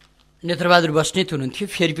 नेत्रबहादुर बस्नेत हुनुहुन्थ्यो।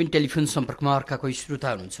 फेरि पनि टेलिफोन सम्पर्कमा अर्का कोही श्रोता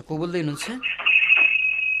हुनुहुन्छ। को बोल्दै हुनुहुन्छ?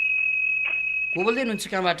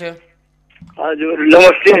 कहाँबाट? हजुर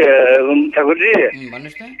नमस्ते ठाकुरजी।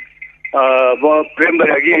 भन्नुहोस् न। म प्रेम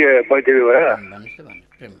बैरागी बैदेवीबाट।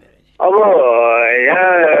 अब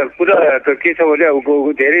यहाँ कुरा त के छ भने अब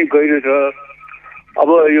धेरै गहिरो छ। अब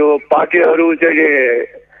यो पार्टीहरू चाहिँ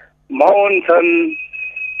मौन छन्।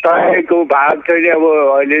 तराईको भाग चाहिँ अब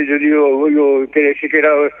अहिले जुन यो के अरे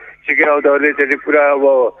सिकेर आउँदाहरूले चाहिँ पुरा अब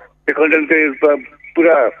विखण्डनकै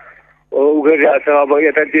पुरा गरिरहेको छ। अब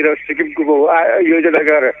यतातिर सिक्किमको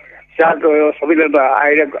योजनाका साथ संविधानमा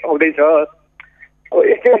आउँदैछ। अब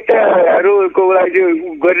यस्ताहरूको लागि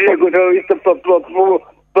गरिरहेको छ। यस्तो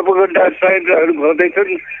प्रोपोगन्डा षड्यन्त्रहरू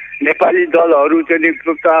गर्दैछन् नेपाली दलहरू चाहिँ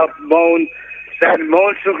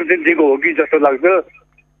मौन स्वीकृति दिएको हो कि जस्तो लाग्छ।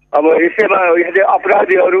 अब यसैमा यसले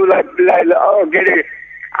अपराधीहरूलाई के अरे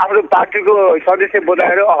आफ्नो पार्टीको सदस्य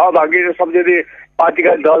बनाएर सहभागी सम्झिने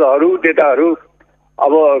पार्टीका दलहरू नेताहरू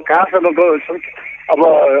अब कहाँसम्मको अब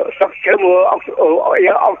सक्षम हो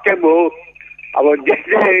या अक्षम हो। अब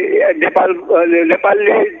देशले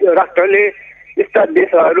नेपालले राष्ट्रले यस्ता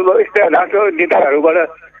देशहरू यस्ता राष्ट्र नेताहरूबाट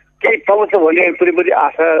केही पाउँछ भन्ने कुनै पनि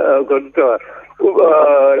आशा गर्नु त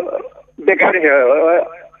बेकार छ।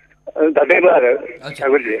 धन्यवाद।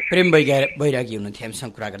 प्रेम बैरागी हुनुहुन्थ्यो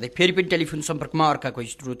हामीसँग कुरा गर्दै। फेरि पनि टेलिफोन सम्पर्कमा अर्का कोही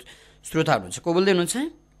श्रोता हुनुहुन्छ। को बोल्दै हुनुहुन्छ?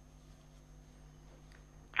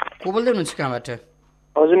 कहाँबाट?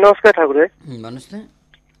 हजुर नमस्कार ठाकुर। भन्नुहोस् न।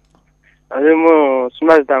 हजुर म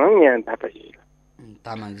सुनबहादुर तामाङ, यहाँ धापाजी।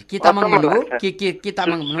 तामाङजी के तामाङ भन्नुभयो? के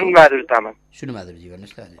तामाङ? सुनबहादुर तामाङ। सुनबहादुरजी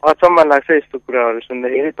भन्नुहोस् न। अचम्म लाग्छ यस्तो कुराहरू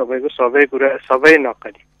सुन्दाखेरि। तपाईँको सबै कुरा सबै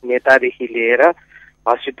नक्कली, नेतादेखि लिएर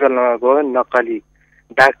हस्पिटलमा गयो नक्कली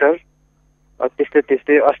डाक्टर।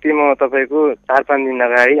 त्यस्तै अस्ति म तपाईँको 4-5 दिन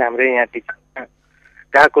अगाडि हाम्रै यहाँ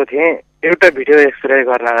गएको थिएँ एउटा भिडियो एक्सरे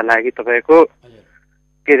गर्नका लागि। तपाईँको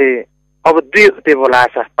के अरे अब 2 हप्ते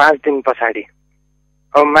बोलाएछ, 5 दिन पछाडि।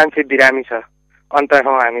 अब मान्छे बिरामी छ, अन्त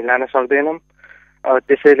ठाउँ हामी लान सक्दैनौँ। अब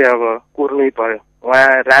त्यसैले अब कुर्नै पर्यो।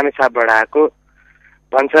 उहाँ रामेछापबाट आएको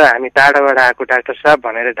भन्छ, हामी टाढाबाट आएको डाक्टर साहब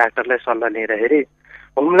भनेर डाक्टरलाई सल्लाह लिएर हेरी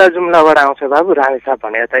हुम्ला जुम्लाबाट आउँछ बाबु, रामेछाप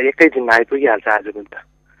भनेर त एकै दिनमा आइपुगिहाल्छ आजकल त,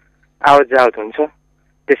 आवत जावत हुन्छ।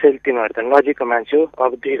 त्यसैले तिमीहरू त नजिकको मान्छे हो,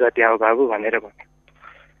 अब 2 गते आऊ बाबु भनेर भन्यो।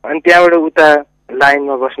 अनि त्यहाँबाट उता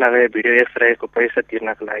लाइनमा बस्न गए भिडियो एक्सरेको पैसा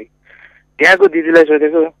तिर्नको लागि। त्यहाँको दिदीलाई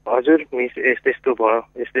सोधेको, हजुर मिस यस्तो भयो,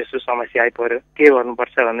 यस्तो समस्या आइपर्यो, के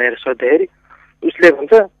गर्नुपर्छ भनेर सोद्धाखेरि उसले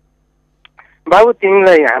भन्छ, बाबु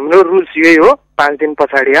तिमीलाई हाम्रो रुल्स यही हो, 5 दिन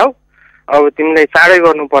पछाडि आऊ। अब तिमीलाई चाँडै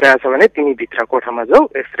गर्नु परेको छ भने तिमी भित्र कोठामा जाऊ,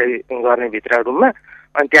 एक्सरे गर्ने भित्र रुममा,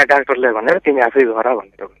 अनि त्यहाँ डाक्टरलाई भनेर तिमी आफै गर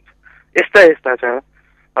भनेर भन्छ। यस्ता छ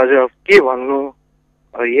हजुर। अब के भन्नु,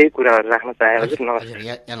 यही कुराहरू राख्न चाहे। हजुर नमस्कार।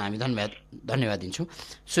 यहाँलाई हामी धन्यवाद दिन्छौँ।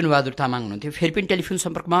 सुनबहादुर तामाङ हुनुहुन्थ्यो। फेरि पनि टेलिफोन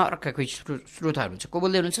सम्पर्कमा अर्का कोही श्रोता हुनुहुन्छ। को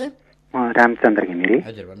बोल्दै हुनुहुन्छ? म रामचन्द्र घिमिरे।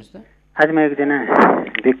 हजुर भन्नुहोस् न। आज म एकजना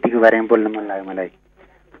व्यक्तिको बारेमा बोल्न मन लाग्यो मलाई।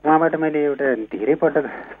 उहाँबाट मैले एउटा धेरै पटक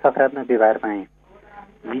सकारात्मक व्यवहार पाएँ।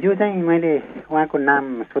 हिजो चाहिँ मैले उहाँको नाम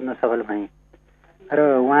सोध्न सफल भएँ र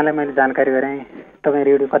उहाँलाई मैले जानकारी गराएँ, तपाईँ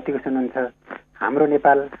रेडियो कतिको सुन्नुहुन्छ, हाम्रो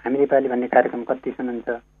नेपाल हामी नेपाली भन्ने कार्यक्रम कति सुन्नुहुन्छ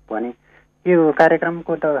भने। यो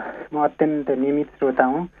कार्यक्रमको त म अत्यन्त नियमित श्रोता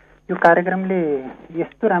हुँ। यो कार्यक्रमले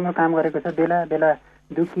यस्तो राम्रो काम गरेको छ, बेला बेला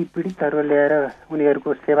दुखी पीडितहरू ल्याएर उनीहरूको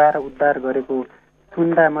सेवा र उद्धार गरेको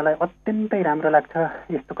सुन्दा मलाई अत्यन्तै राम्रो लाग्छ।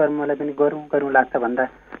 यस्तो कर्म मलाई पनि गरौँ लाग्छ भन्दा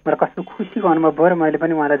मलाई कस्तो खुसीको अनुभव भयो र मैले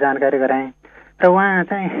पनि उहाँलाई जानकारी गराएँ। र उहाँ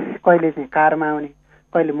चाहिँ कहिले चाहिँ कारमा आउने,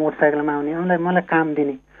 कहिले मोटरसाइकलमा आउने, उनलाई मलाई काम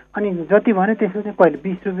दिने, अनि जति भन्यो त्यसो चाहिँ कहिले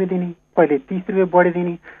 20 रुपियाँ दिने, कहिले 30 रुपियाँ बढी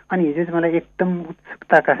दिने। अनि हिजो चाहिँ मलाई एकदम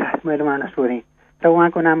उत्सुकताका साथ मैले उहाँलाई सोधेँ र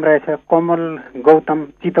उहाँको नाम रहेछ कमल गौतम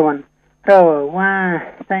चितवन। र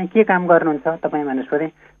उहाँ चाहिँ के काम गर्नुहुन्छ तपाईँ भनेर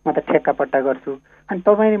सोधेँ। म त ठेक्का पट्टा गर्छु। अनि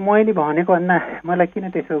तपाईँले मैले भनेको भन्दा मलाई किन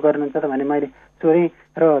त्यसो गर्नुहुन्छ त भने मैले सोधेँ।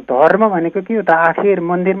 र धर्म भनेको के हो त? आखिर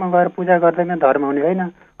मन्दिरमा गएर पूजा गर्दैन धर्म हुने होइन,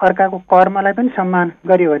 अर्काको कर्मलाई पनि सम्मान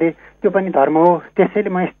गर्यो भने त्यो पनि धर्म हो। त्यसैले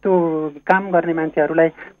म यस्तो काम गर्ने मान्छेहरूलाई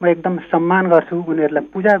म एकदम सम्मान गर्छु, उनीहरूलाई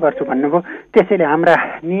पूजा गर्छु भन्नुभयो। त्यसैले हाम्रा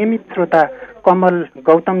नियमित श्रोता कमल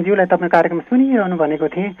गौतमज्यूलाई तपाईँ कार्यक्रम सुनिरहनु भनेको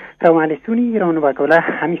थिएँ र उहाँले सुनिरहनु भएको होला।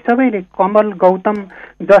 हामी सबैले कमल गौतम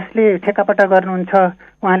जसले ठेक्कापट्टा गर्नुहुन्छ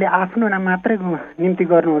उहाँले आफ्नो नाम मात्रै निम्ति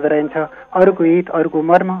गर्नुहुँदो रहेछ, अरूको हित, अरूको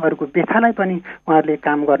मर्म, अरूको व्यथालाई पनि उहाँहरूले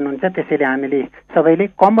काम गर्नुहुन्छ। त्यसैले हामीले सबैले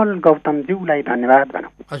कमल गौतमज्यूलाई धन्यवाद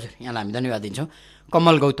भनौँ। हजुर, यहाँलाई हामी धन्यवाद दिन्छौँ।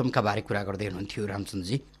 कमल गौतमका बारे कुरा गर्दै हुनुहुन्थ्यो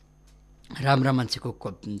रामचन्द्रजी। राम्रा मान्छेको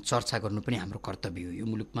चर्चा गर्नु पनि हाम्रो कर्तव्य हो। यो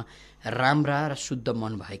मुलुकमा राम्रा र शुद्ध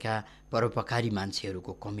मन भएका परोपकारी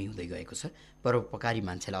मान्छेहरूको कमी हुँदै गएको छ। परोपकारी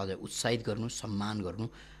मान्छेलाई अझ उत्साहित गर्नु, सम्मान गर्नु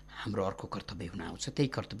हाम्रो अर्को कर्तव्य हुन आउँछ। त्यही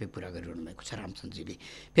कर्तव्य पुरा गरिरहनु भएको छ रामचन्द्रजीले।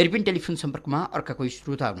 फेरि पनि टेलिफोन सम्पर्कमा अर्का कोही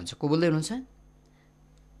श्रोता हुनुहुन्छ। को बोल्दै हुनुहुन्छ?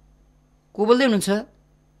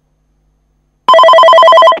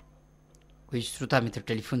 कोही श्रोता मित्र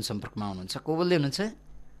टेलिफोन सम्पर्कमा हुनुहुन्छ। को बोल्दै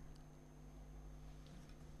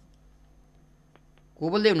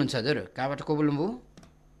हुनुहुन्छ हजुर? कहाँबाट को बोल्नुभयो?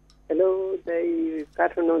 हेलो दाइ,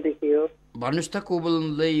 काठमाडौँदेखि हो। भन्नुहोस् त, को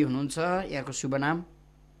बोल्दै हुनुहुन्छ? यहाँको शुभ नाम?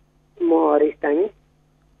 म हरिश धामी।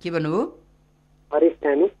 के भन्नुभयो? हरिश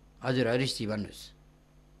धामी। हजुर हरिशजी भन्नुहोस्।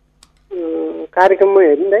 कार्यक्रममा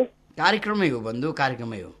हेर्नु दाइ? कार्यक्रममै हो बन्धु,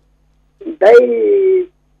 कार्यक्रममै हो। दाइ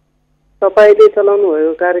तपाईँले चलाउनु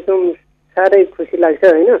भएको कार्यक्रम साह्रै खुसी लाग्छ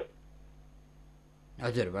होइन?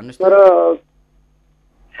 हजुर भन्नुहोस्। तर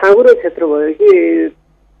साँगुरो क्षेत्र भयो कि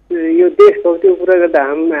यो देशभक्तिको कुरा गर्दा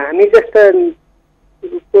हामी जस्ता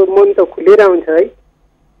मन त खुलेर आउँछ है।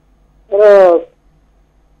 र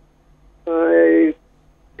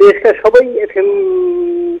देशका सबै एफएम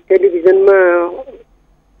टेलिभिजनमा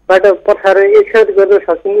बाट प्रसारण एकसाथ गर्न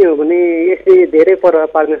सकिने हो भने यसले धेरै प्रभाव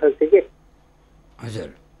पार्न सक्छ कि। हजुर।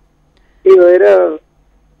 त्यही भएर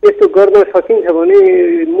यस्तो गर्न सकिन्छ भने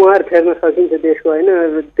मुहार फेर्न सकिन्छ देशको होइन।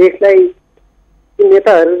 देशलाई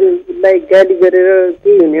नेताहरूलाई गाली गरेर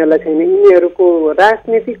केही हुनेवाला छैन। यिनीहरूको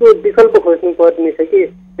राजनीतिको विकल्प खोज्नु पर्ने छ कि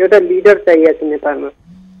एउटा लिडर चाहिएको छ नेपालमा।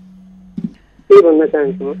 त्यही भन्न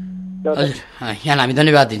चाहन्छु म। हजुर, यहाँलाई हामी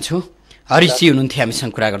धन्यवाद दिन्छौँ। हरिशजी हुनुहुन्थ्यो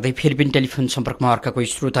हामीसँग कुरा गर्दै। फेरि पनि टेलिफोन सम्पर्कमा अर्का कोही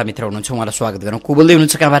श्रोता मित्र हुनुहुन्छ, उहाँलाई स्वागत गरौँ। को बोल्दै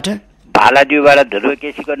हुनुहुन्छ? कहाँबाट? भालाज्यूबाट ध्रुव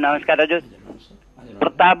केसीको। नमस्कार हजुर।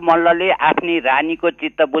 प्रताप मल्लले आफ्नी रानीको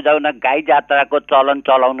चित्त बुझाउन गाई जात्राको चलन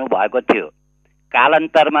चलाउनु भएको थियो।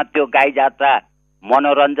 कालान्तरमा त्यो गाई जात्रा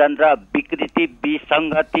मनोरञ्जन र विकृति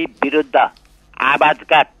विसङ्गति विरुद्ध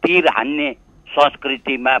आवाजका तीर हान्ने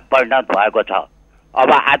संस्कृतिमा परिणत भएको छ।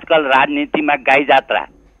 अब आजकल राजनीतिमा गाई जात्रा,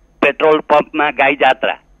 पेट्रोल पम्पमा गाई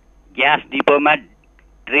जात्रा, ग्यास डिपोमा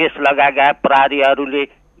ड्रेस लगाएका प्रहरीहरूले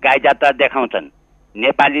गाई जात्रा देखाउँछन्।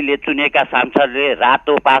 नेपालीले चुनेका सांसदले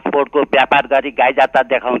रातो पासपोर्टको व्यापार गरी गाई जात्रा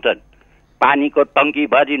देखाउँछन्। पानीको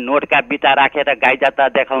टङ्कीभरि नोटका बिटा राखेर गाई जात्रा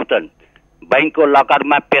देखाउँछन्। बैंकको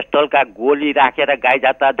लकरमा पेस्टलका गोली राखेर गाई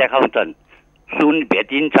जात्रा देखाउँछन्। सुन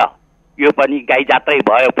भेटिन्छ, यो पनि गाई जात्रै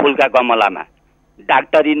भयो फुलका गमलामा।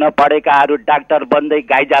 डाक्टरी नपढेकाहरू डाक्टर बन्दै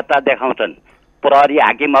गाई जात्रा देखाउँछन्। प्रहरी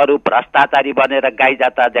हाकिमहरू भ्रष्टाचारी बनेर गाई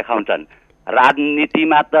जात्रा देखाउँछन्।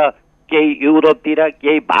 राजनीतिमा त केही युरोपतिर,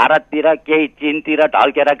 केही भारततिर, केही चीनतिर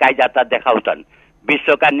ढल्केर गाई जात्रा देखाउँछन्।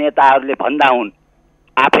 विश्वका नेताहरूले भन्दा हुन्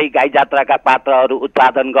आफै गाई जात्राका पात्रहरू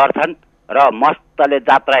उत्पादन गर्छन् र मस्तले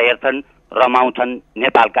जात्रा हेर्छन्, रमाउँछन्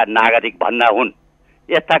नेपालका नागरिक भन्दा हुन्।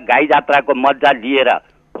 यस्ता गाई जात्राको मजा लिएर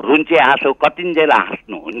रुन्चे हाँसो कतिन्जेल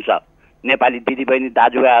हाँस्नुहुन्छ? नेपाली दिदीबहिनी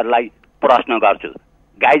दाजुभाइहरूलाई प्रश्न गर्छु।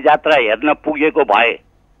 गाई जात्रा हेर्न पुगेको भए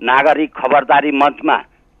नागरिक खबरदारी मञ्चमा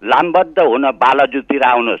लामबद्ध हुन बालजुतिर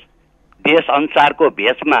आउनुहोस्। देश अनुसारको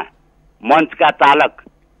भेषमा मञ्चका चालक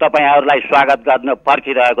तपाईँहरूलाई स्वागत गर्न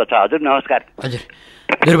पर्खिरहेको छ। हजुर नमस्कार। हजुर,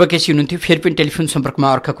 ध्रुव केसी हुनुहुन्थ्यो। फेरि पनि टेलिफोन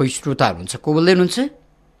सम्पर्कमा अर्का कोही श्रोता हुनुहुन्छ। को बोल्दै हुनुहुन्छ?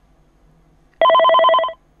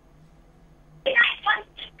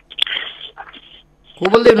 को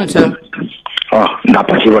बोल्दै हुनुहुन्छ?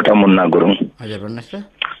 नापासीबाट मुन्ना गुरुङ। हजुर भन्नुहोस् त।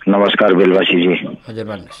 नमस्कार बेलबासीजी। हजुर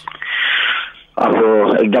भन्नुहोस्। अब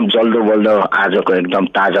एकदम जल्दो बल्दो आजको एकदम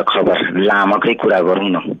ताजा खबर लामाकै कुरा गरौँ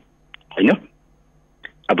न होइन।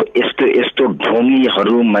 अब यस्तो यस्तो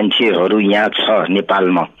ढोंगीहरू मान्छेहरू यहाँ छ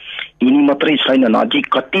नेपालमा। यिनी मात्रै छैन, नजिक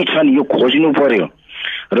कति छन् यो खोज्नु पर्यो।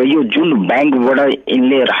 र यो जुन ब्याङ्कबाट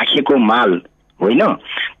यिनले राखेको माल होइन,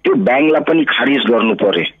 त्यो ब्याङ्कलाई पनि खारिज गर्नु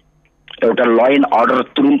पर्यो। एउटा ल एन्ड अर्डर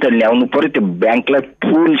तुरुन्त ल्याउनु पर्यो। त्यो ब्याङ्कलाई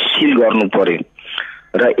फुल सिल गर्नु पर्यो।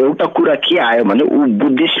 र एउटा कुरा के आयो भने ऊ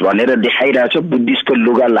बुद्धिस्ट भनेर देखाइरहेछ, बुद्धिस्टको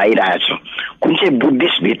लुगा लाइरहेछ। कुन चाहिँ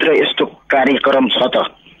बुद्धिस्ट भित्र यस्तो कार्यक्रम छ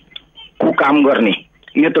त को काम गर्ने?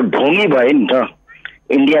 यो त ढोंगी भयो नि त।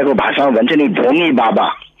 इन्डियाको भाषामा भन्छ नि ढोंगी बाबा।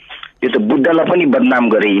 यो त बुद्धलाई पनि बदनाम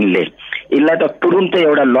गरे यिनले। यिनलाई त तुरुन्तै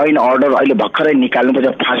एउटा ल एन्ड अर्डर अहिले भर्खरै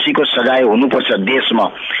निकाल्नुपर्छ। फाँसीको सजाय हुनुपर्छ देशमा।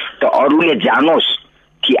 त अरूले जानोस्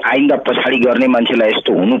कि आइन्दा पछाडि गर्ने मान्छेलाई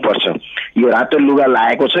यस्तो हुनुपर्छ। यो रातो लुगा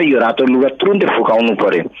लाएको छ, यो रातो लुगा तुरुन्तै फुकाउनु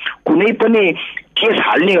पर्यो। कुनै पनि केस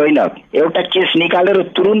हाल्ने होइन, एउटा केस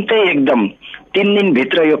निकालेर तुरुन्तै एकदम 3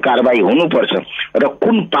 दिनभित्र यो कारबाही हुनुपर्छ। र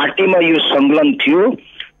कुन पार्टीमा यो संलग्न थियो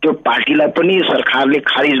त्यो पार्टीलाई पनि सरकारले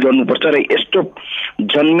खारिज गर्नुपर्छ र यस्तो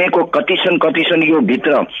जन्मेको कतिसन यो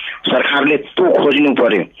भित्र सरकारले त्यो खोज्नु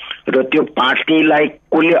पर्यो र त्यो पार्टीलाई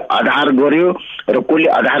कसले आधार गर्यो र कसले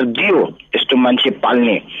आधार दियो यस्तो मान्छे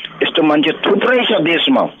पाल्ने। यस्तो मान्छे थुप्रै छ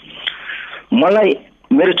देशमा। मलाई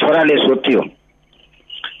मेरो छोराले सोध्थ्यो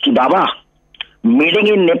कि बाबा मेड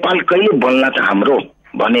इन नेपाल कहिले बन्ला त हाम्रो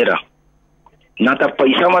भनेर। न त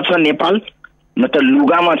पैसामा छ नेपाल, न त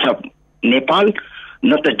लुगामा छ नेपाल,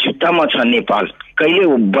 न त जुत्तामा छ नेपाल। कहिले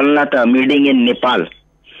बन्ला त मेड इन नेपाल?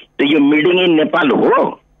 त यो मेड इन नेपाल हो,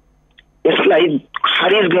 यसलाई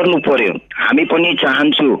खारिज गर्नु पर्यो। हामी पनि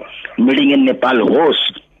चाहन्छु मेड इन नेपाल होस्,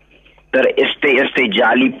 तर यस्तै यस्तै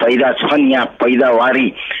जाली पैदा छन् यहाँ पैदावारी।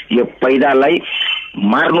 यो पैदालाई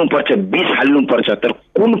मार्नुपर्छ, बिस हाल्नुपर्छ। तर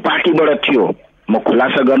कुन पार्टीबाट थियो म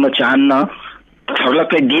खुलासा गर्न चाहन्न।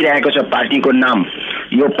 छर्लक्कै दिइरहेको छ पार्टीको नाम।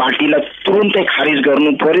 यो पार्टीलाई तुरुन्तै खारिज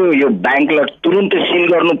गर्नु पर्यो, यो ब्याङ्कलाई तुरुन्तै सिल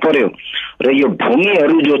गर्नु पर्यो र यो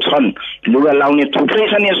ढोंगीहरू जो छन् लुगा लाउने थुप्रै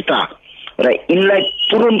छन् यस्ता, र यिनलाई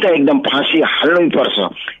तुरुन्तै एकदम फाँसी हाल्नै पर्छ,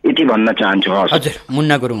 यति भन्न चाहन्छु। हजुर,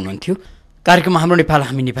 मुन्ना गुरुङ हुनुहुन्थ्यो। कार्यक्रम हाम्रो नेपाल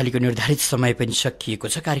हामी नेपालीको निर्धारित समय पनि सकिएको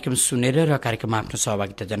छ। कार्यक्रम सुनेर र कार्यक्रममा आफ्नो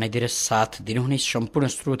सहभागिता जनाइदिएर साथ दिनुहुने सम्पूर्ण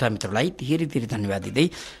श्रोता मित्रलाई धेरै धेरै धन्यवाद दिँदै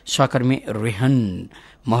सहकर्मी रेहन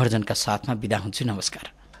महर्जनका साथमा बिदा हुन्छु।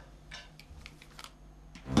 नमस्कार।